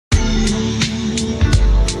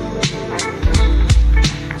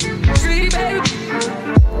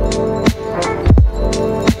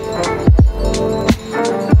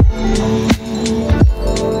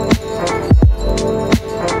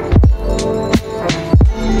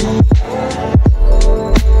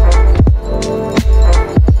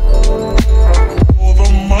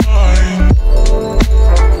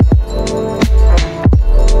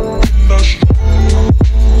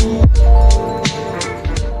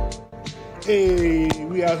Hey,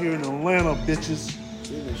 we out here in Atlanta, bitches.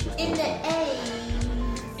 In the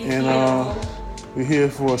A. And we're here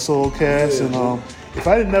for a Soulcast. And if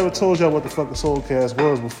I never told y'all what the fuck a Soulcast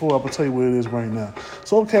was before, I'm gonna tell you what it is right now.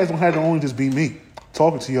 Soulcast don't have to only just be me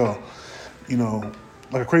talking to y'all, you know,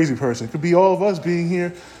 like a crazy person. It could be all of us being here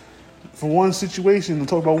for one situation and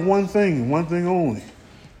talk about one thing and one thing only.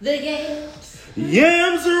 The yams.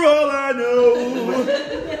 Yams are all I know.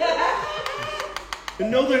 And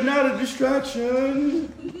no, they're not a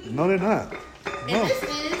distraction. No, they're not. And No. this is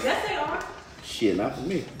Yes, they are. Shit, not for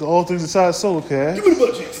me. The All Things Aside Soulcast. Give me the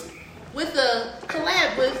butt cheeks. with a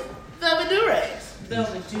collab with Velvet Durags.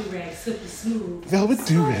 Velvet do-rag, silky smooth. Velvet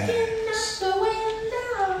Durags. Out the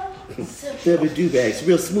window. Velvet do-bags,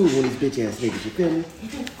 real smooth on these bitch ass niggas, you feel me?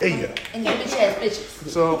 Hey, yeah. And your bitch ass bitches.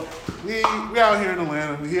 So we out here in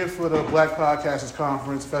Atlanta. We're here for the Black Podcasters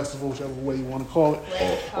Conference Festival, whichever way you want to call it.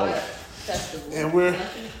 Black Heart Festival. And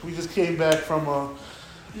we just came back from a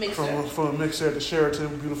Mixer. from a mixer at the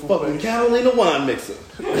Sheraton, beautiful Fucking place. Carolina wine mixer.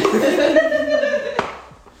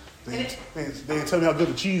 They didn't tell me how good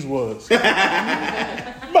the cheese was.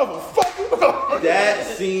 Motherfucker! That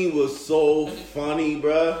scene was so funny,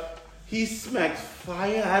 bruh. He smacked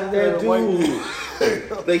fire out of that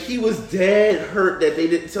dude. Like he was dead hurt that they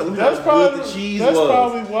didn't tell him how good the cheese that's was.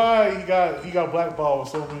 probably why he got blackballed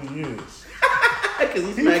so many years. Because he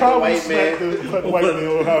He smacked the probably white smacked man the white man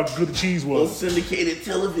on how good the cheese on was. syndicated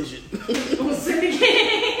television.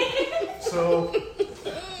 So,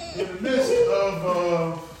 in the midst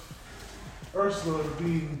of Ursula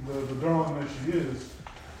being the darling that she is,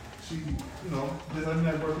 she, you know, did her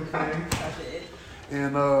networking thing. I did.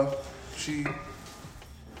 And she,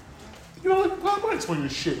 you know, let me explain your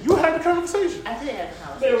shit. You had the conversation. I did have a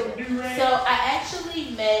conversation. So I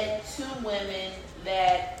actually met two women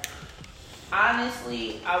that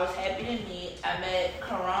honestly I was happy to meet. I met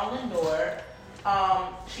Karan Lindor.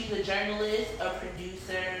 She's a journalist, a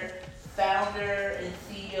producer, founder and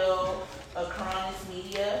CEO of Karan's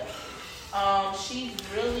Media. She's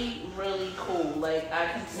really, really cool. Like I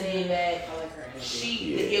can say that I like her energy.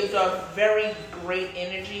 she gives off very great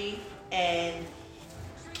energy, and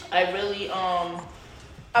I really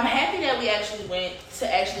I'm happy that we actually went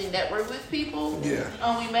to actually network with people. Yeah.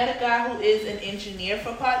 We met a guy who is an engineer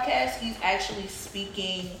for podcasts. He's actually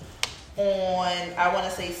speaking on, I want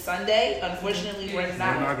to say Sunday. Unfortunately, we're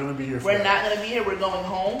not going to be here for we're that. not going to be here. We're going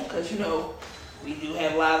home because, you know, we do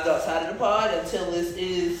have lives outside of the pod until this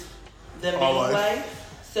is the main Our life.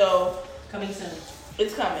 life. So Coming soon.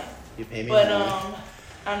 it's coming. You pay me But money.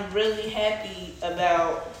 I'm really happy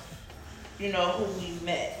about, you know, who we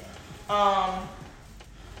met.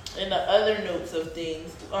 In the other notes of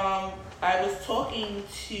things, I was talking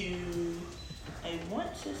to, I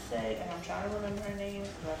want to say, and I'm trying to remember her name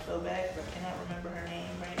because I feel bad because I cannot remember her name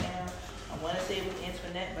right now. I want to say it was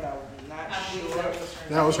Antoinette, but I'm not sure.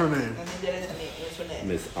 That was her name. I think that is her name, Antoinette.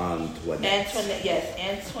 Miss Antoinette. Antoinette, yes,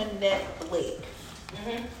 Antoinette Blake.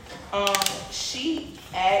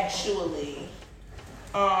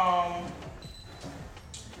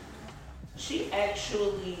 She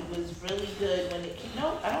actually, was really good when it came.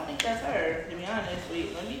 No, I don't think that's her. To be honest,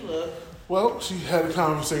 wait, let me look. Well, she had a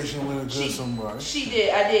conversation with a good somebody. She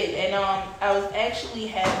did, I did, and I was actually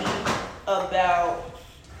happy about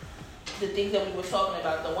the things that we were talking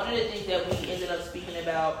about. So one of the things that we ended up speaking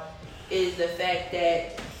about is the fact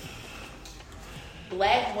that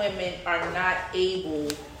Black women are not able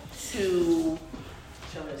to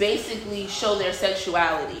basically show their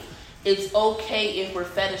sexuality. It's okay if we're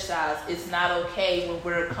fetishized. It's not okay when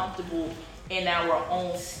we're comfortable in our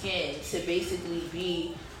own skin to basically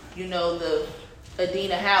be, you know, the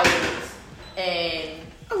Adina Howards and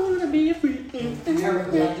I wanna be a freak.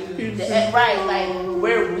 right, like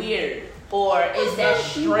we're weird. Or is that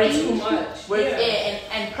strange? Too much.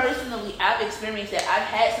 And personally, I've experienced that. I've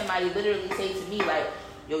had somebody literally say to me, like,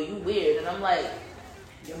 yo, you weird. And I'm like,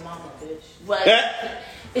 Your mama, bitch. but,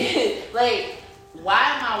 like,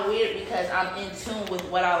 why am I weird? Because I'm in tune with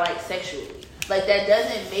what I like sexually. Like, that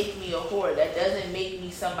doesn't make me a whore. That doesn't make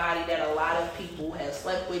me somebody that a lot of people have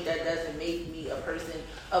slept with. That doesn't make me a person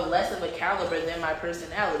of less of a caliber than my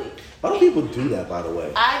personality. Why do people do that, by the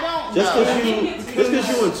way? I don't Just know. because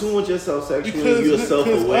you're in tune with yourself sexually, Because you're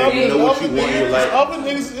self-aware, you know what you want, you like. Other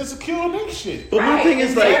niggas insecure and nigga shit. But my thing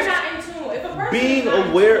is They're like, not in tune. If a person being is not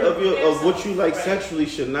in aware tune of with what you like right. sexually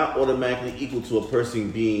should not automatically equal to a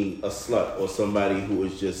person being a slut or somebody who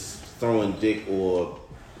is just throwing dick or,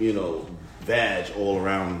 you know, vag all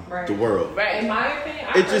around Right. the world. Right. In my opinion,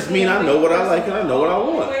 It just mean I know what I like and I know what I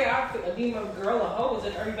want. The way I deem a girl a hoe is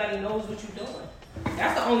if everybody knows what you're doing.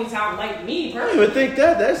 That's the only time, like me I don't personally. even think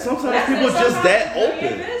that. Sometimes people just that none of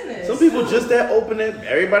your open. business. business. Some people just that open that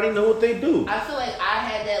everybody know what they do. I feel like I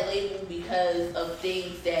had that label because of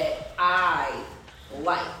things that I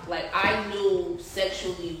like. Like I knew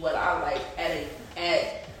sexually what I like as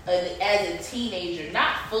a teenager,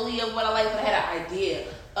 not fully of what I like, but I had an idea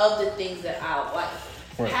of the things that I like.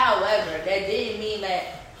 Right. However, that didn't mean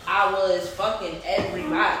that I was fucking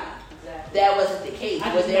everybody. Exactly. That wasn't the case.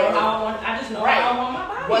 I just know how I want my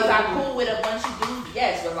body. Was I cool with a bunch of dudes?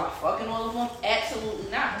 Yes. Was I fucking all of them? Absolutely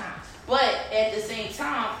not. But at the same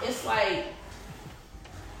time, it's like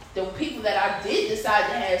the people that I did decide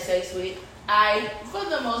to have sex with, for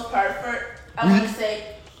the most part, I want to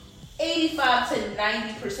say 85 to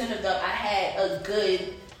 90% of them, I had a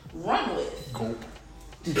good run with. Cool.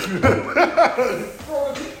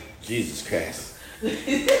 Jesus Christ.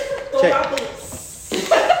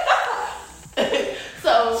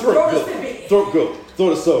 So Throat goat,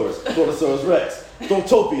 Throtosaurus Rex,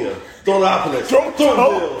 Throtopia, Throtopolis,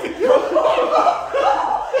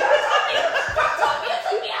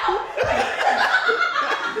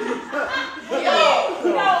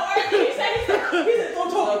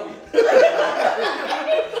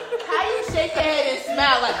 how you shake your head and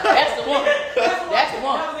smile like that's the one? That's the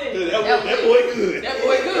one. That boy good. That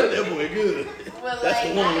boy good. That boy good. Well, That's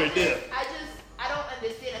the one right there. I don't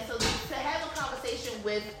understand it. So to have a conversation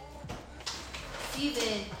with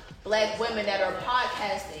seasoned black women that are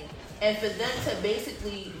podcasting, and for them to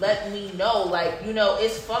basically let me know, like, you know,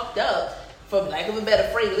 it's fucked up, for lack of a better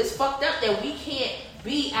phrase, it's fucked up that we can't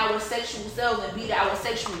be our sexual selves and be our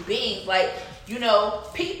sexual beings. Like, you know,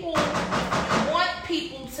 people want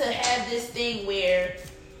people to have this thing where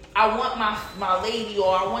I want my lady,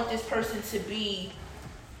 or I want this person to be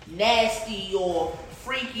nasty or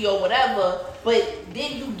freaky or whatever, but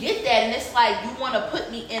then you get that and it's like you want to put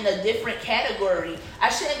me in a different category. I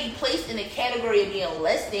shouldn't be placed in a category of being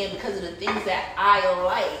less than because of the things that I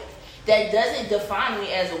like. That doesn't define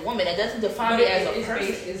me as a woman. That doesn't define me as a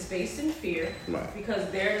person. It's based in fear, right? Because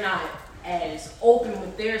they're not as open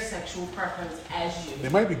with their sexual preference as you. They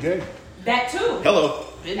might be gay. That too. Hello.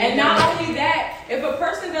 And not only that, if a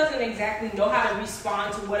person doesn't exactly know how to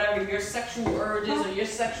respond to whatever your sexual urges or your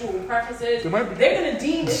sexual preferences, they're gonna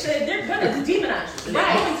demonize you.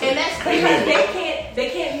 Right. And that's crazy. Because they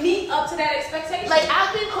can't meet up to that expectation. Like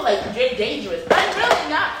I've been called like you're dangerous. I'm really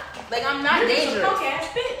not. Like I'm not dangerous. You're a punk ass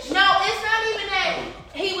bitch. No, it's not even that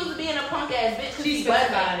he was being a punk ass bitch because he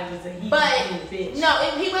wasn't. Bitch. No,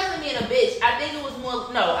 he wasn't being a bitch. I think it was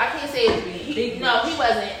more. No, I can't say it was being. No, he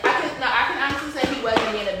wasn't. I can honestly say he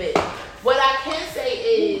wasn't being a bitch. What I can say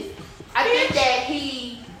is, I think that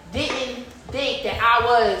he didn't think that I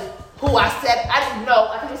was who I said. I didn't know.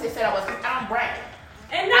 I think he said I was. I don't brag.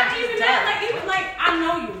 And not even that. Like I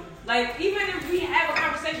know you. Like even if we have a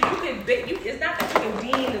conversation, it's not that you can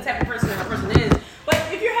deem the type of person that a person is. But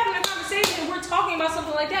if you're having a conversation and we're talking about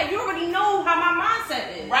something like that, you already know how my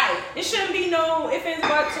mindset is. Right. It shouldn't be no ifs, ands,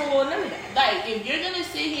 buts, or none of that. Like, if you're going to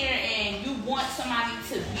sit here and you want somebody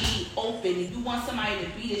to be open, and you want somebody to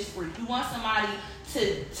be this free, you want somebody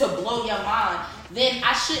to blow your mind, then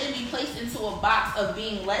I shouldn't be placed into a box of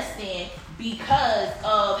being less than because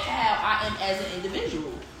of how I am as an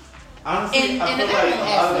individual. Honestly, I feel like a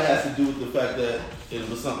lot of it has to do with the fact that it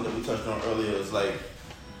was something that we touched on earlier. It's like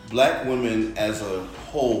black women as a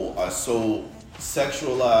whole are so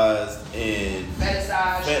sexualized and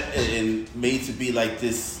fetishized and made to be like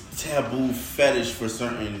this taboo fetish for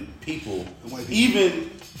certain people. Even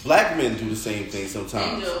black men do the same thing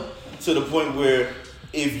sometimes. They do. To the point where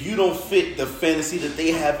if you don't fit the fantasy that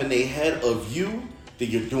they have in their head of you, then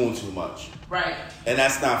you're doing too much. Right. And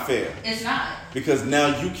that's not fair. It's not. Because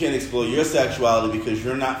now you can't explore your sexuality because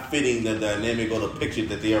you're not fitting the dynamic or the picture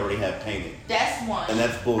that they already have painted. That's one. And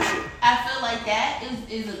that's bullshit. I feel like that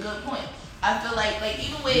is a good point. I feel like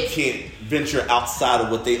even with... You can't venture outside of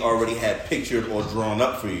what they already had pictured or drawn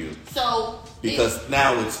up for you. So... Because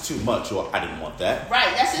now it's too much, or I didn't want that.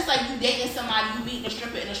 Right. That's just like you dating somebody, you meeting a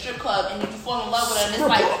stripper in a strip club, and then you fall in love with her, and it's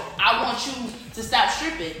like, I want you to stop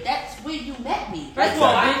stripping. That's where you met me. First of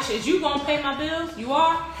all, bitch, is you gonna pay my bills? You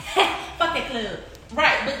are? Fuck that club.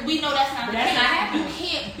 Right, but we know that's not the case. Not happening. You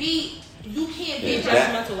can't be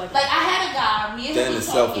judgmental like that. Like, I had a guy, me and him were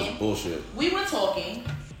talking. Is bullshit. We were talking,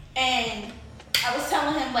 and I was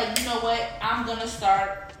telling him, like, you know what, I'm gonna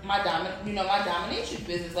start my domination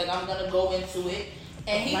business. Like, I'm gonna go into it.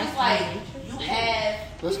 And he was like, you have...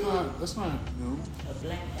 That's not, you know. A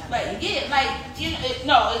black domination. Like, yeah, like, you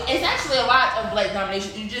know, it's actually a lot of black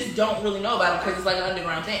domination. You just don't really know about it because it's like an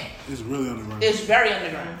underground thing. It's really underground. It's very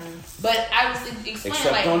underground. Mm-hmm. But I was explaining,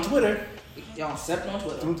 except like... on Twitter. Y'all, except on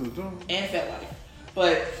Twitter. Dun. And FetLife.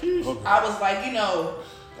 But okay. I was like, you know...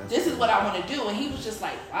 This is what I want to do. And he was just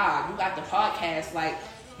like, wow, you got the podcast. Like,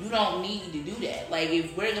 you don't need to do that. Like,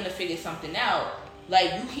 if we're going to figure something out, like,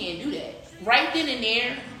 you can't do that. Right then and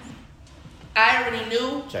there, I already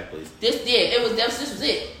knew. Check, please. This was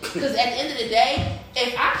it. Because at the end of the day,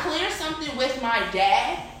 if I clear something with my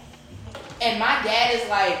dad, and my dad is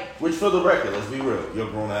like... Which, for the record, let's be real, you're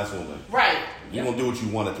a grown-ass woman. Right. You're going to do what you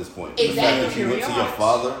want at this point. Exactly. The fact that you went to your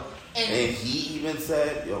father, and he even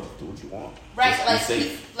said, yo, do what you want. Right. Just be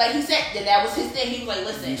safe. He said that was his thing. He was like,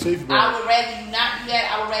 listen, safe, I would rather you not do that.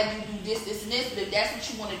 I would rather you do this, and this. But if that's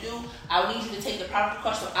what you want to do, I need you to take the proper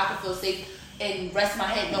precautions so I can feel safe and rest my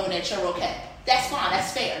head knowing that you're okay. That's fine.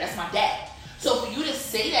 That's fair. That's my dad. So for you to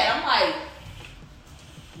say that, I'm like,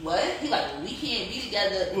 what? He like, well, we can't be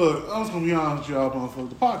together. Look, I was gonna be honest with y'all, motherfuckers.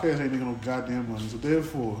 The podcast ain't making no goddamn money, so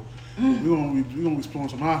therefore, we're gonna be exploring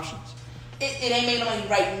some options. It ain't making money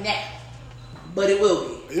right now, but it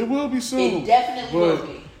will be. It will be soon. It definitely will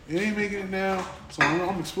be. It ain't making it now, so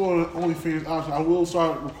I'm exploring OnlyFans options. I will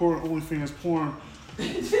start recording OnlyFans porn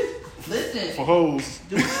Listen. for hoes.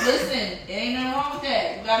 Listen, it ain't nothing wrong with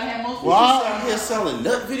that. You gotta have most. Why out here selling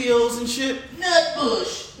nut videos and shit? Nut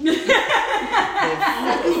bush. Nut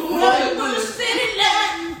bush city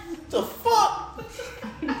line. The fuck?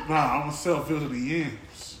 Nah, I'm gonna sell Village of the Yams.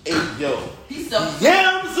 Hey, yo. He's self.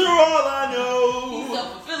 Yams are all I He's know.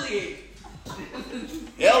 self-affiliated.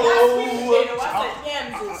 Hello.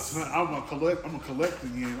 I'm a collector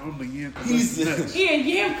yam. I'm the yam He's collector. He a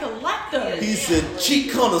yam collector. He's a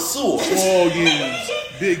cheek connoisseur. Small yams,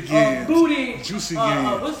 big yams, Booty. juicy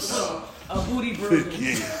yams, What's the one? A booty bruiser. thick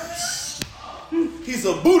yams. He's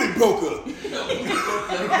a booty broker.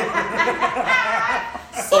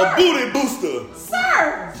 A booty booster.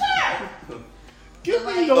 Sir. Give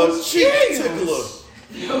me A those cheek yams. tickler.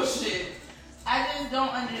 Yo, shit. I just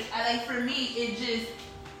don't like, for me, it just...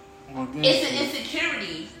 Oh, It's an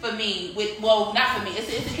insecurity for me. Not for me. It's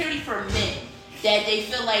an insecurity for men that they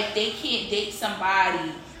feel like they can't date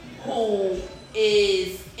somebody who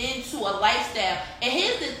is into a lifestyle. And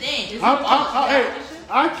here's the thing: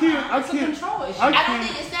 I can't. Control issue. I don't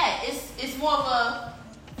think it's that. It's more of a.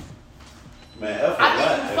 Man, F I think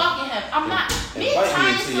that. you fucking him. I'm not. Me Invite me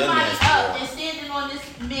tying into your somebody nasty up world. and standing on this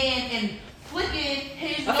man and flicking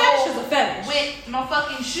his A fetish is a nose fetish. with my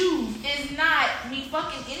fucking shoes is not me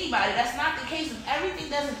fucking anybody. That's not the case. Everything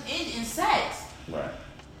doesn't end in sex. Right.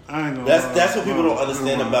 I ain't gonna That's what people don't lie.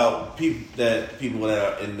 understand about people that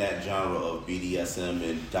are in that genre of BDSM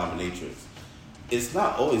and dominatrix. It's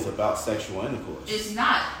not always about sexual intercourse. It's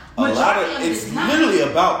not. It's literally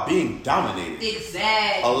about being dominated.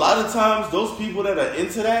 Exactly. A lot of times, those people that are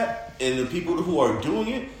into that and the people who are doing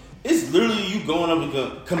it, it's literally you going up and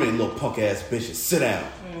going, come here, little punk ass bitches, sit down.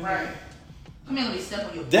 Right. Come here, let me step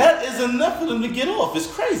on your. That is enough for them to get off. It's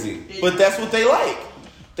crazy, but that's what they like.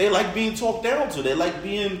 They like being talked down to. They like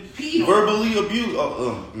being verbally abused. I'm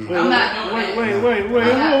not doing that. Wait. I'm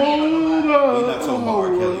not peeing on nobody. We're not talking about R.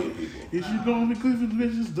 Kelly and people. If you gonna be Cleveland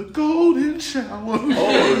bitches, the golden shower. Oh, No,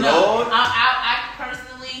 Lord. I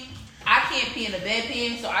personally, I can't pee in a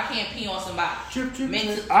bedpan, so I can't pee on somebody.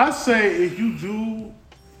 Mentally. I say if you do,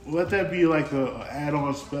 let that be like a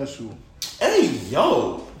add-on special. Hey,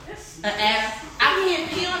 yo. I can't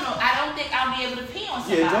pee on no. I don't think I'll be able to pee on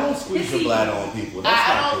somebody. Yeah, don't squeeze your bladder on people. That's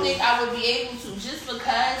I not don't cool. think I would be able to just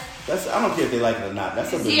because. I don't care if they like it or not.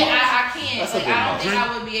 That's a bit Yeah, much. I can't. That's a Like, bit I don't much. think I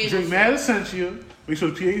would be able Drink to. Mad Essentia. Make sure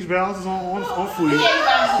the pH balance is on fleek. Yeah,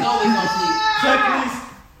 everybody's always on sleep. Check, please.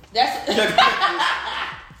 That's Check, please.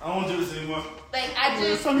 I don't want to do this anymore. like I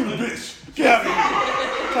just. Son of a bitch. Get out of here.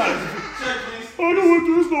 Check, please. I don't want to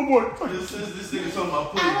do this no more. This nigga talking about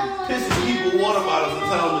pissing people water bottles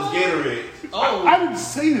and telling them it's Gatorade. Oh. I didn't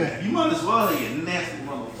say that. You might as well, you nasty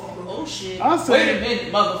motherfucker. Oh shit. I say, Wait a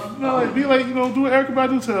minute, motherfucker. no, it'd be like, do what Erykah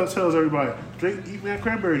Badu tells everybody. Eat man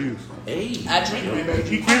cranberry juice. Hey. I drink cranberry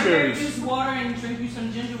juice. Eat cranberries. Juice water and drink you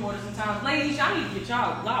some ginger water sometimes. Ladies, y'all need to get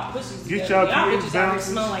y'all a lot of pussies Get together. y'all Y'all pH bitches out here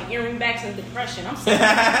balances. smell like earring backs and depression. I'm sorry. I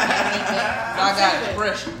got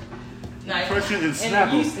depression. Depression and And a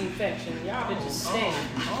snapper. yeast infection. Y'all bitches stink.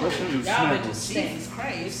 Depression and Y'all snapper. bitches stink. Jesus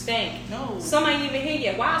Christ. You stink. No. Some ain't even here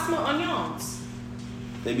yet. Why I smell onions?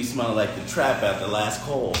 They be smelling like the trap at the last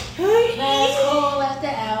call. Last call after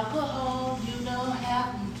alcohol, you know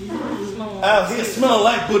how we do. Smell Out here smelling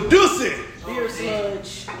like Badusi. beer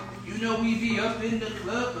sludge. You know we be up in the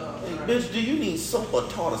club. Bitch, do you need soap or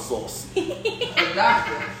tartar sauce? A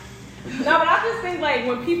doctor. No, but I just think like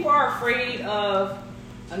when people are afraid of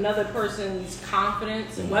another person's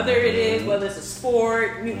confidence, and whether it's a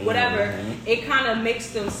sport, whatever, it kind of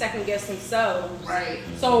makes them second guess themselves. Right.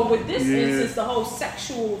 So with this instance, the whole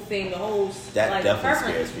sexual thing, the whole that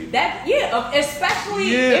definitely scares people.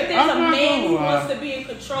 Especially if there's a man who wants to be in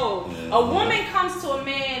control. A woman comes to a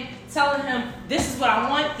man telling him, "This is what I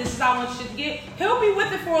want. This is how I want you to get." He'll be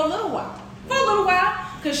with it for a little while.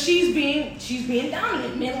 Because she's being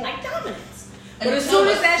dominant. Men like dominance. But as soon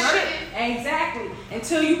as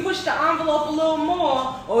until you push the envelope a little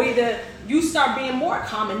more, or either you start being more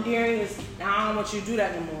commandeering, I don't want you to do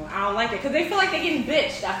that anymore. I don't like it. Because they feel like they're getting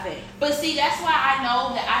bitched, I think. But see, that's why I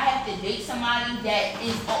know that I have to date somebody that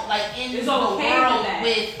is like in the world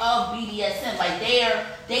of BDSM. Like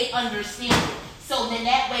they understand it. So then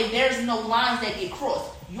that way there's no lines that get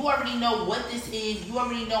crossed. You already know what this is. You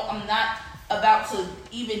already know I'm not about to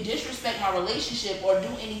even disrespect my relationship or do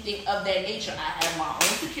anything of that nature. I have my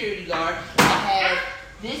own security guard. I have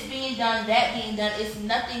this being done, that being done. It's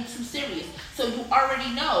nothing too serious. So you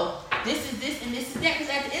already know this is this and this is that. Because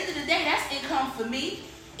at the end of the day, that's income for me.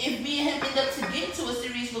 If me and him end up to get into a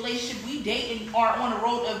serious relationship, we date and are on the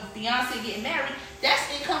road of fiance getting married,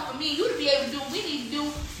 that's income for me. You to be able to do what we need to do.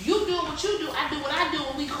 You do what you do. I do what I do,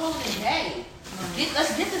 and we call it a day.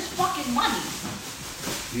 Let's get this fucking money.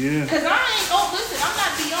 Yeah. Cause I ain't. Listen. I'm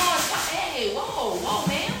not beyond. Hey, whoa,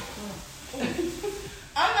 man.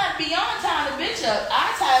 I'm not beyond tying the bitch up.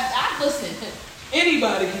 I listen.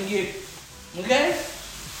 Anybody can get. Okay.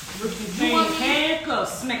 You want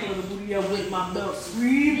handcuffs? Smack a little booty up with my belt.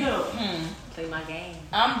 Scream up. Play my game.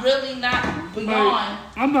 I'm really not beyond.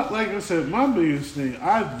 I'm not, like I said, my biggest thing.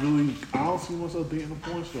 I don't see myself dating a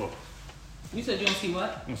porn star. You said you don't see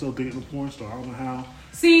what? Myself dating a porn star. I don't know how.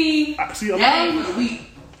 See, a that lot ain't of for the weak.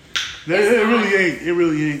 It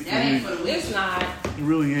really ain't. That ain't for the weak. It's not. It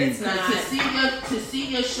really ain't. It's not. To see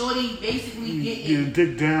your shorty basically getting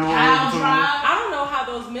dick down. I don't know how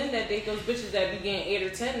those men that date those bitches that be getting 8 or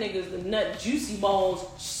 10 niggas, the nut juicy balls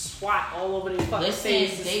swat all over their fucking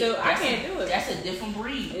face. I can't do it. That's a different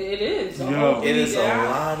breed. It is. It is a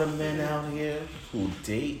lot of men out here who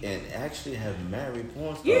date and actually have married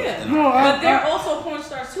porn stars. Yeah, but they're also porn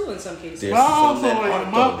stars too in some cases. There's some that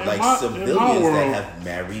aren't, like civilians that have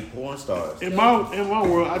married porn stars. In my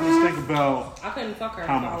world, I just think about I couldn't fuck her.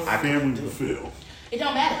 How my family would feel. It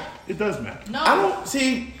don't matter. It does matter. No, I don't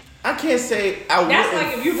see. I can't say I would. That's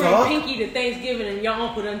like if you bring Pinky to Thanksgiving and your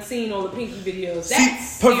uncle done seen all the Pinky videos.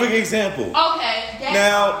 That's perfect example. Okay.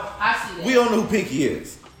 Now, I see that. We all know who Pinky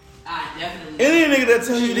is. I definitely. Any nigga that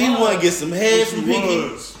tell you he want to get some head from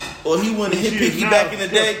Pinky, or he want to hit Pinky back in the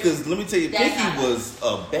day, because let me tell you, Pinky was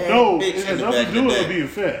a bad bitch it has in the nothing back to do in the with day. being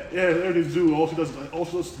fat. Yeah, everything to do. All she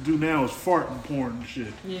does to do now is fart and porn and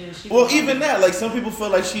shit. Yeah. Well, even that, like some people feel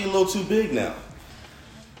like she a little too big now.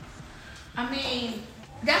 I mean,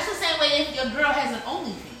 that's the same way if your girl has an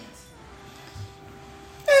OnlyFans.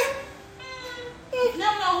 You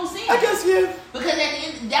never know who's seen it. I guess, yeah. Because at the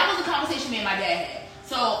end, that was a conversation me and my dad had.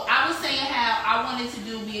 So I was saying how I wanted to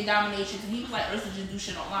be a dominatrix, and he was like, Ursa, just do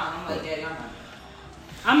shit online. I'm like, Daddy, I'm not.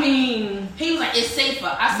 I mean, he was like, it's safer.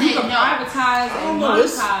 I said, you can no. privatize and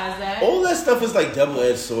monetize that. All that stuff is like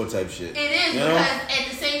double-edged sword type shit. It is, because at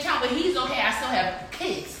the same time, but he's okay, I still have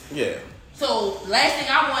kids. Yeah. So last thing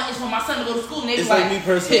I want is for my son to go to school and they It's be like me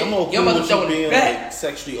personally, I'm okay with you being back. like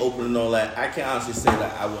sexually open and all that. I can't honestly say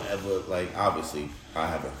that I would ever, like, obviously, I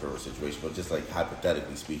have a current situation, but just like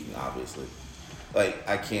hypothetically speaking, obviously. Like,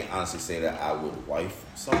 I can't honestly say that I would wife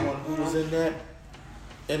someone who was in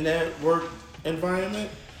that work environment.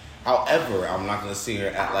 However, I'm not gonna sit here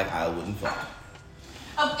and act like I wouldn't fuck.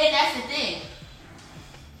 And that's the thing.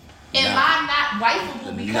 Am I not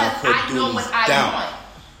wifeable because I know what I want?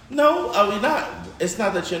 No, I mean not. It's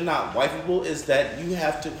not that you're not wifeable. It's that you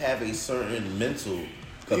have to have a certain mental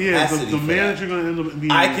capacity. Yeah, the manager gonna end up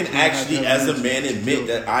being. I can actually, as a man, admit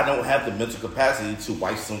that I don't have the mental capacity to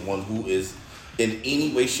wife someone who is in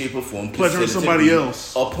any way, shape, or form pleasuring somebody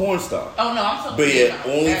else, a porn star. Oh no, I'm so. But yeah,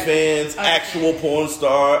 OnlyFans, actual porn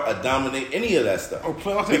star, a dominate, any of that stuff.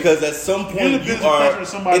 Because at some point you are.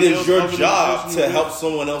 It is your job to help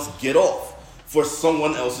someone else get off for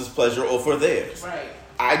someone else's pleasure or for theirs. Right.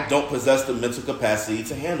 I don't possess the mental capacity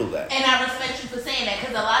to handle that. And I respect you for saying that,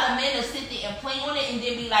 because a lot of men will sit there and play on it and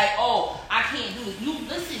then be like, "Oh, I can't do it." You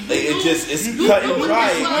listen. It's cut and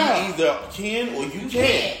dry. You either can or you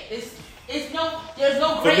can't. There's no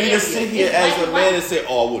gray area. For me to sit here as a man and say,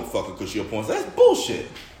 "Oh, I wouldn't fuck her because she's a porn star," that's bullshit.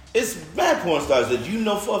 It's bad porn stars that you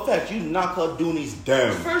know for a fact you knock her doonies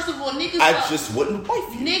down. First of all, niggas. I just wouldn't wife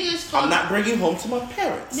you. Niggas. I'm not bringing home to my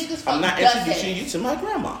parents. I'm not introducing you to my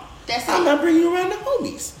grandma. That's I'm not bringing you around the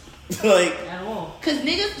homies. Like, Cause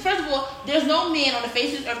niggas, first of all, there's no man on the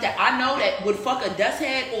face of the earth that I know that would fuck a dust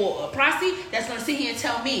head or a prostitute that's gonna sit here and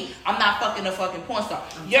tell me I'm not fucking a fucking porn star.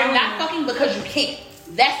 You're not fucking because you can't.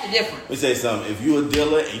 That's the difference. Let me say something. If you a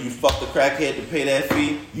dealer and you fuck the crackhead to pay that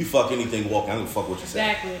fee, you fuck anything walking. I don't fuck what you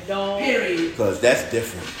say. Exactly, dog. Period. Because that's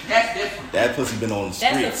different. That's different. That pussy been on the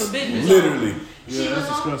streets. That's a forbidden Literally. Yeah, that's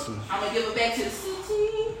disgusting. I'm gonna give it back to the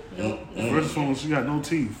CT. First one, she got no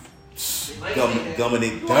teeth. Gumming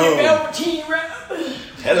it down.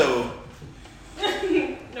 Hello. No,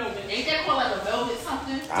 Ain't that called like a velvet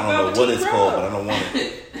something? I don't know what it's called, but I don't want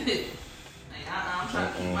it. I'm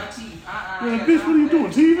trying to keep my teeth. Yeah, bitch, what are you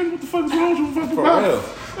doing? Teething? What the fuck is wrong with your fucking For mouth?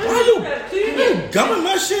 real. Why you gumming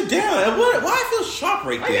my shit down? And why I feel sharp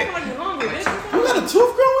right Why you there? acting like you're hungry, bitch? You got a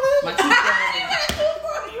tooth growing in? My teeth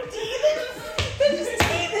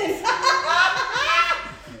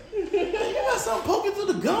You got something poking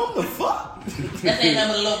through the gum? The fuck? That ain't nothing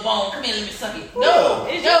but a little bone. Come here, let me suck it. No. No,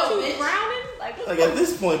 Is no, your tooth bitch. browning? Like at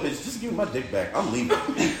this point, bitch, just give me my dick back. I'm leaving.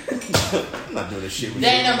 I'm not doing this shit with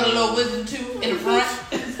That ain't you. nothing but a little wisdom tooth in the front.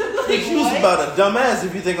 You was about a dumbass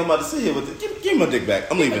if you think I'm about to sit here with it. Give me my dick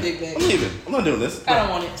back. I'm leaving. my dick back. I'm leaving. I'm not doing this. I don't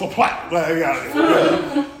want it. So plaque. Like,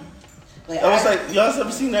 yeah. Like, I was like, y'all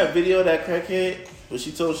ever seen that video of that crackhead where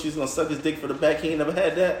she told she was gonna suck his dick for the back? He ain't never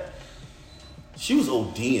had that. She was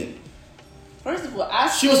ODing. first of all,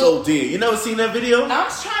 She was ODing. You never seen that video? I'm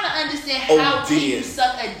trying to understand how can you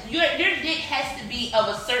suck a your dick has to be of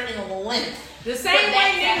a certain length. The same For way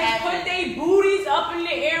that to niggas put happen. their booties up in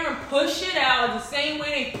the air and push it out, the same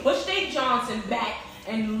way they push their Johnson back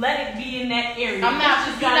and let it be in that area. I'm not.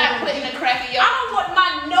 Just You're gotta not go- putting a crack in your. I don't want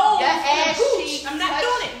my nose Your in the ass cooch. cheek. I'm not touch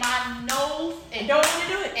doing it. My nose and Don't want to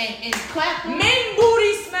do it. and clap. Men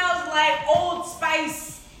booty smells like Old Spice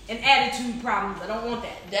and attitude problems. I don't want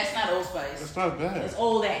that. That's not Old Spice. That's not bad. It's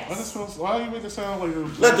old Why, ass. why you make it sound like it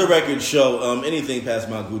was Let the record show. Anything past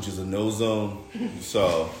my gooch is a no zone.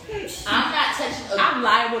 So I'm not touching. I'm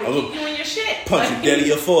liable to I'm keep a- you in your shit. punch you dead in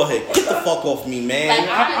your forehead. Get the fuck off me, man. Like,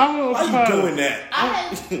 I'm a Why you proprietor. doing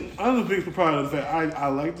that? I'm a big proprietor of the fact I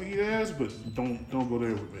like to eat ass, but don't go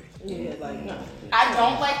there with me. Yeah, like no. I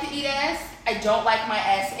don't like to eat ass. I don't like my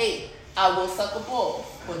ass ate. I will suck a ball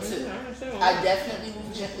or two. I definitely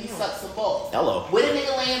will gently suck some balls. Hello. With a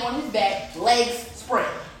nigga laying on his back, legs spread.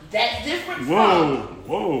 That's different Whoa, from.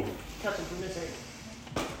 whoa.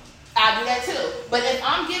 I do that too. But if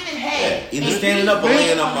I'm giving head, Either and standing he's up or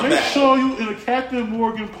laying on my Make back. sure you in a Captain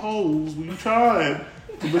Morgan pose when you try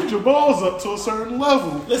to lift your balls up to a certain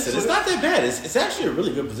level. Listen, it's not that bad. It's actually a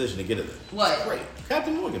really good position to get it in. What? Great.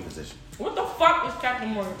 Captain Morgan position. What the fuck is Captain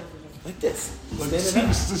Morgan? Like this. Like, Standing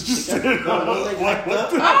up. just She got stand one up. leg Like, like what that.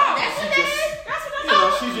 the- Oh, that's what that is. That's what You know,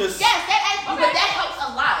 that is. she just Yes, that ain't. But that helps a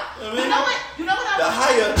lot. I mean, You know what? You know what I the was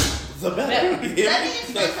higher the better. You hear Let me? me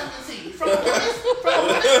explain something to you. From a woman's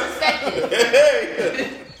perspective. Hey,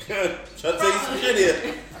 trying to tell you some shit here.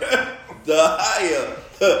 The higher,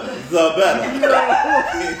 the better.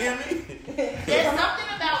 You hear me? There's something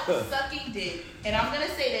about sucking dick, and I'm gonna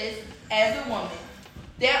say this as a woman.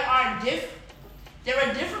 There are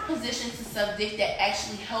different positions to suck dick that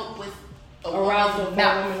actually help with a Arousal, woman's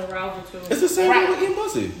mouth. woman arousal too. It's the same Right. way with eating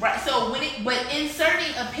pussy. Right. So but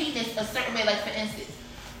inserting a penis a certain way, like for instance,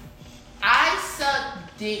 I suck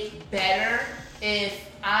dick better if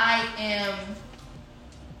I am.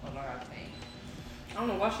 What do I think? I don't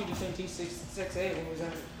know why she just said T668 when we was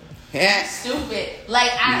at it. Yeah. Stupid.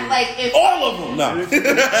 Like if All of them. No. if They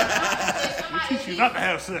somebody teach you not to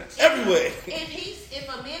have sex. Everywhere. if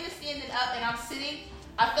a man is standing up and I'm sitting,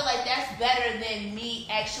 I feel like that's better than me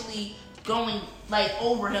actually going like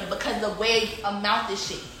over him because the way a mouth is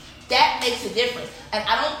shaped. That makes a difference. And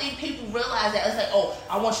I don't think people realize that. It's like, oh,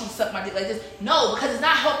 I want you to suck my dick like this. No, because it's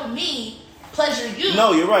not helping me pleasure you.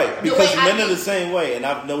 No, you're right. The Because way I men are the think. same way. And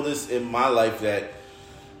I've noticed in my life that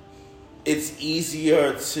it's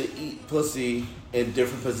easier to eat pussy in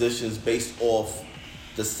different positions based off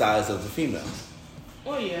the size of the female.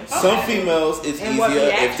 Oh yeah. Some females, it's And what easier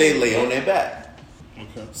if they reaction lay you on get. their back.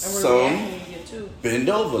 Okay. Some bend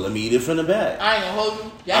over. Let me eat it from the back. I ain't gonna hold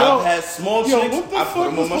you. Yo, I've had small Yo, chicks. what the I put fuck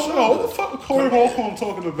them on my was shoulder. what the fuck was Corey Holcomb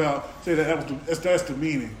talking about? Say that's the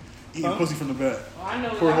meaning. Eating pussy from the back. Oh, I know.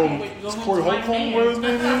 Corey Holcomb. Is Corey Holcomb where his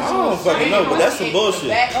name is? I don't fucking know, but that's some bullshit.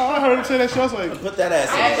 Oh, I heard him say that shit. I was like, Put that ass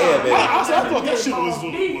in the air, baby. I thought that shit was I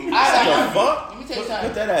What got the my, fuck? let me tell you Put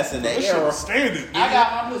something. that ass in the that shit air. was standing. I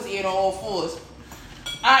got my pussy in on all fours.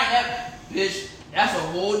 I ain't never, bitch. That's a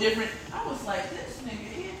whole different. I was like, this nigga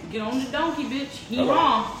here. Get on the donkey, bitch. He Hello.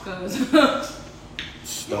 wrong, cause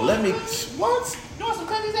Don't let me. What? You want some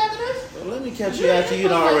cookies after this? Don't let me catch you after you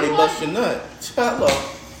done already bust your nut. Hello.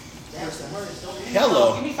 That's the worst. Don't be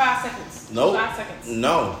Hello. give me 5 seconds. Nope. 5 seconds.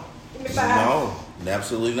 No. Give me 5. No.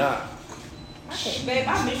 Absolutely not. Okay, babe,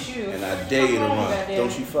 I miss you. And I dare you to run. Goddamn.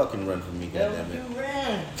 Don't you fucking run from me, Don't goddammit. you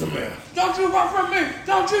run. Come here. Don't you run from me.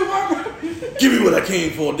 Don't you run from me. Give me what I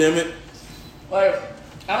came for, damn it. Like,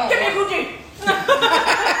 I don't Give me know. Gucci.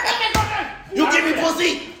 You give me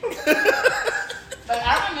pussy. Like,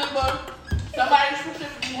 I remember somebody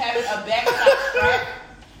specifically having a back shot strap,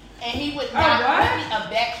 and he would not what? put me a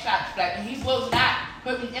back shot strap, and he will not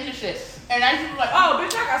put me in the shit. And I used to be like, Oh,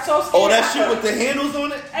 bitch, I got so scared. Oh, that shit with the handles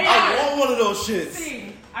on it? Hey, I want one of those shits.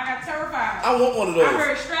 See, I got terrified. I want one of I those.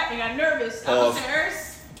 heard strap and got nervous. I Pause. was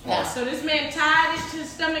nervous. Nah. So this man tied it to his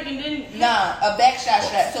stomach and then nah, a back shot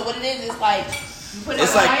strap. So what it is like, you put it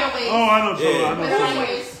It's on like- your waist. Oh, I know what you're Yeah. talking about. I know what you're talking about.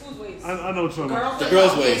 waist. Who's waist? I know what you're talking about. Girls. The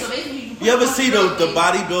girls' Yeah, waist. so basically you put You it ever on see your the waist.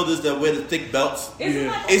 bodybuilders that wear the thick belts? Is it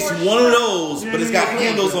Yeah. like a It's horse one of strap? those, but it's got Yeah.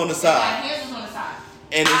 handles on the It got side. handles on the side.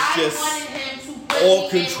 And it's I just wanted him to put all me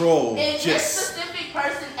control. In. If Just- this specific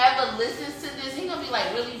person ever listens to this, he gonna be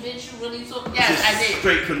like, "Really, bitch? You really took?" Yes, just I did.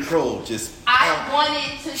 straight control. Just I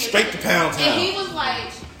wanted to Straight to pound And he town. was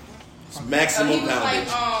like, maximum he was like,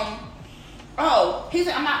 poundage. he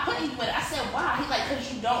said, "I'm not putting you in it." I said, "Why?" He's like,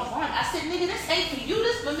 "Cause you don't run." I said, "Nigga, this ain't for you.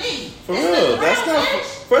 This for me." For It's real, the that's thrill, not.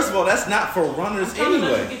 bitch. First of all, that's not for runners I'm trying to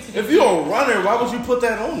let anyway. you get to the If you're a runner, why would you put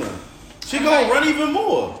that on her? She gonna run even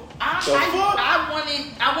more.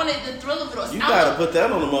 I wanted the thrill of it all. You I gotta was- put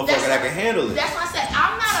that on a motherfucker that can handle it. That's why I said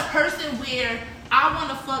I'm not a person where I want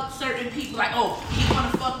to fuck certain people. Like, oh, he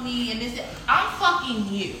want to fuck me and this. I'm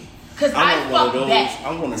fucking you, cause I I want one of fuck those. back.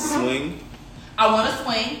 I want to swing. I want to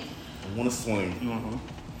swing. I want to swing. Mm-hmm.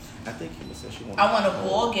 I think Kimmy said she wants. I want to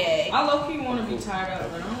ball gag. I low key want to be tied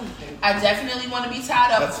up, but I don't think. I definitely want to be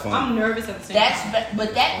tied up. That's fine. I'm nervous at the same time.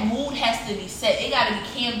 But that mood has to be set. It got to be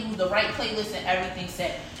Cam, the right playlist and everything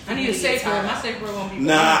set. I need a safe word. My safe word won't be.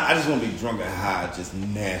 Nah, I just want to be drunk and high, just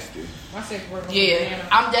nasty. My safe word. Won't Yeah,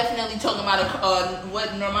 Be I'm definitely talking about what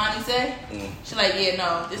Normani said. She like, yeah,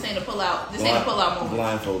 no, this ain't a pull out. This ain't a pull out moment.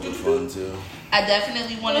 Blindfolds are fun too. I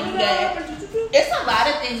definitely want to do that. It's a lot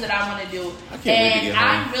of things that I want to do, I can't wait to and get home.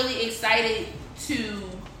 I'm really excited to.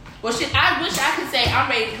 Well, shit, I wish I could say I'm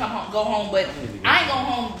ready to go home, but I ain't going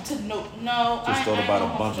home to no. I Just ain't thought about going a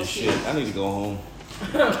home bunch to of no shit. I need to go home.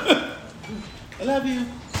 I love you.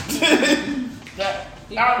 That,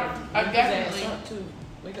 He I definitely. too.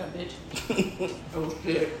 Wake up, bitch. Oh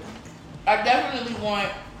shit. I definitely want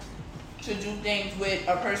to do things with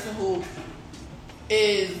a person who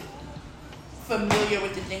is familiar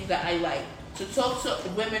with the things that I like. To talk to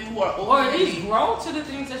women who are Or older at than least me. grow to the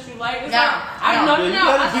things that you like. It's No, like, I no. no, Yeah, no, you no.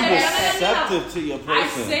 gotta I be say receptive to your I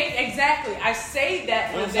person. say exactly. I say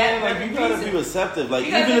that You know what for I'm saying? that Like, very you gotta reason. be receptive. Like,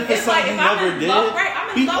 Because even if it's like, something if you I'm never in did, love, right?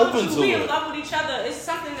 I'm be in love open with to you. We in it. love with each other. It's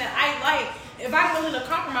something that I like. If I'm willing to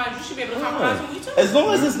compromise, you should be able to compromise with me too. As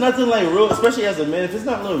long as it's nothing like real, especially as a man, if it's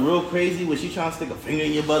not nothing real crazy, where she trying to stick a finger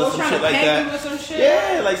in your butt or Or some trying shit to like peg that. you with some shit.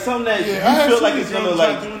 Yeah, like something that Yeah, I you had feel some like it's gonna girls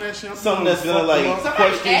like try doing that shit. I'm something that's fuck gonna like them up. Somebody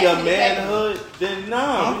question asked your me to peg manhood. Then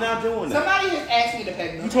nah, we're not doing that. Somebody has asked me to peg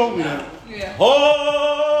them. You told me that. Yeah. Horse.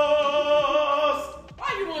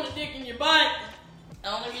 Why you want a dick in your butt? The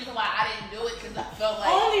only reason why I didn't do it because I felt like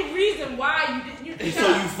Only reason why you didn't. You So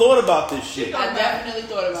you thought about this shit? I definitely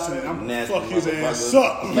thought about Said, it. I'm Nasty fuck his motherfucker. ass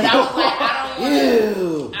up. But I was like, I don't want to.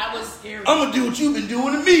 Ew. I was Scary. I'm gonna do what you've been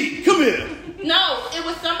doing to me. Come here. No, it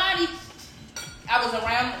was somebody. I was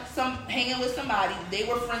around hanging with somebody. They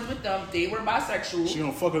were friends with them. They were bisexual. She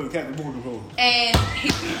gonna fuck her the Captain Morgan pose. And he,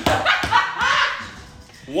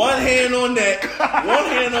 One hand on neck, one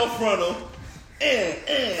hand on frontal. Like,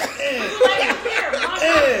 here,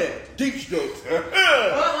 mama. Deep strokes. but when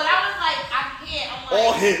I was like, I can't. I'm like,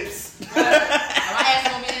 All hips. my ass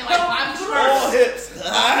gonna be in like I'm All first.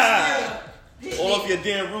 hips. All of your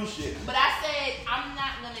Dan Rue shit. But I said I'm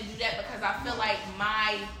not gonna do that because I feel like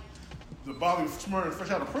The Bobby Smurf fresh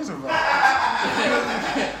out of prison vibe.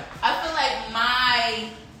 I feel like my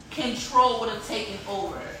control would have taken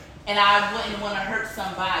over, and I wouldn't want to hurt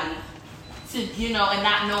somebody, and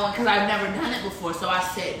not knowing because I've never done it before. So I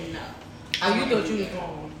said no. Oh, you thought you was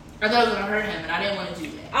wrong. I thought I was gonna hurt him, and I didn't want to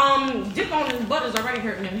do that. Dick on his butt is already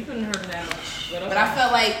hurting him. You couldn't hurt him that much. But I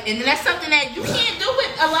felt like, and that's something that you can't do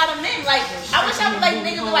with a lot of men. Like, I wish I was like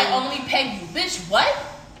niggas would like only peg you, bitch. What?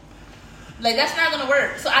 Like that's not gonna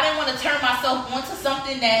work. So I didn't want to turn myself onto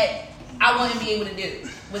something that I wouldn't be able to do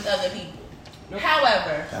with other people.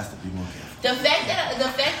 However, Has to be more careful. the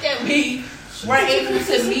fact that we were able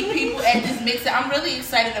to meet people at this mix, I'm really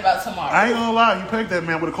excited about tomorrow. I ain't gonna lie, you pegged that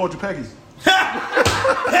man with a culture Peggy.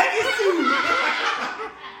 Peggy Sue.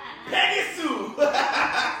 Peggy Sue. Now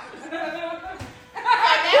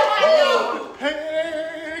I know.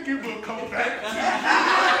 Hey, give a coat back.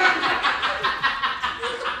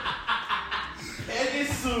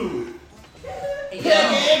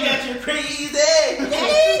 crazy.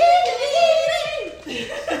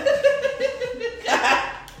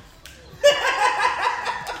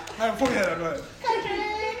 Before you had that, go ahead.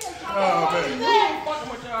 Oh, man.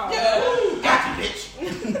 Got you, bitch.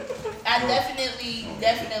 I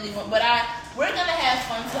definitely want, but we're gonna have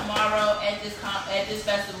fun tomorrow at this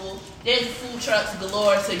festival. There's food trucks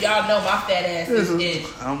galore, so y'all know my fat ass is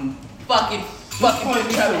fucking food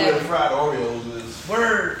truck heavy. Fried Oreos is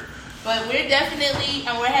Word. But we're definitely,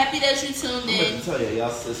 and we're happy that you tuned in. I'm tell you, y'all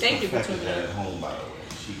sister Thank you for tuning in. at home, by the way.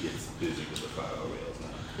 She gets busy with the fried Oreos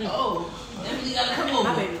now. Oh, definitely gotta come over.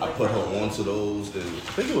 I put her onto those, and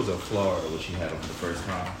I think it was in Florida when she had them for the first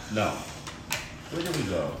time. No. Where did we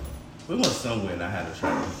go? We went somewhere and I had to try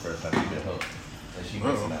them the first time she met her. And she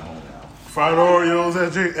missing at home now. Fried Oreos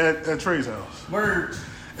at Trey's house. Word.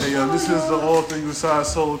 Hey, this is the All Things Besides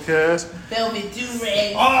Soulcast. Velvet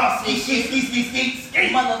do-rag. Oh, ski.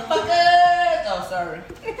 Motherfuckers. Oh, sorry.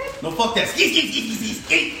 No, fuck that.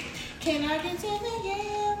 Ski. Can I continue?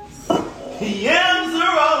 Yams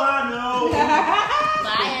are all I know.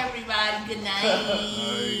 Bye, everybody. Good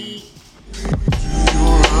night.